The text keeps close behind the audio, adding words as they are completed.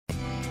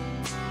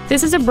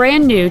This is a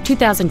brand new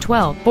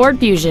 2012 Ford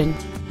Fusion.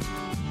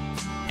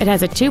 It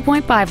has a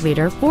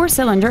 2.5-liter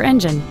four-cylinder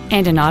engine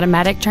and an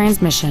automatic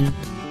transmission.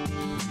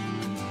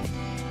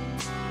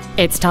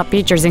 Its top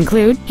features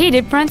include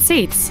heated front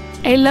seats,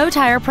 a low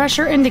tire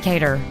pressure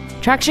indicator,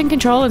 traction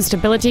control and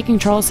stability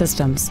control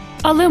systems,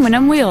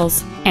 aluminum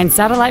wheels, and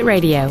satellite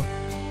radio.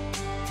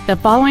 The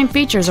following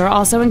features are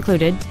also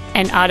included: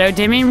 an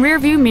auto-dimming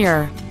rear-view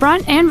mirror,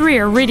 front and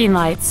rear reading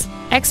lights,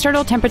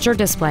 external temperature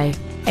display,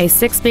 a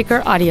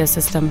 6-speaker audio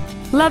system,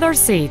 leather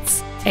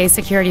seats, a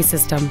security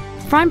system,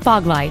 front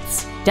fog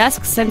lights,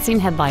 dusk sensing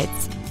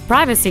headlights,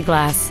 privacy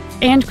glass,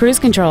 and cruise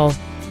control.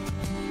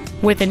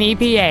 With an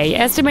EPA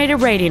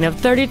estimated rating of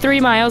 33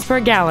 miles per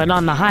gallon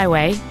on the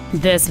highway,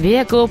 this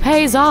vehicle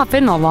pays off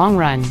in the long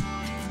run.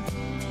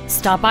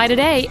 Stop by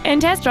today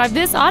and test drive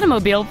this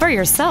automobile for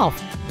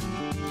yourself.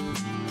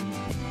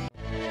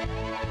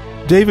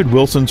 David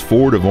Wilson's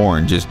Ford of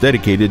Orange is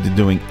dedicated to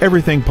doing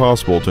everything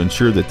possible to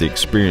ensure that the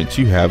experience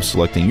you have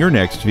selecting your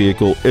next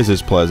vehicle is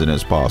as pleasant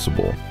as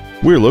possible.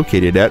 We're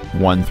located at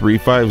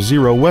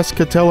 1350 West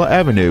Katella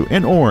Avenue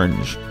in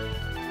Orange.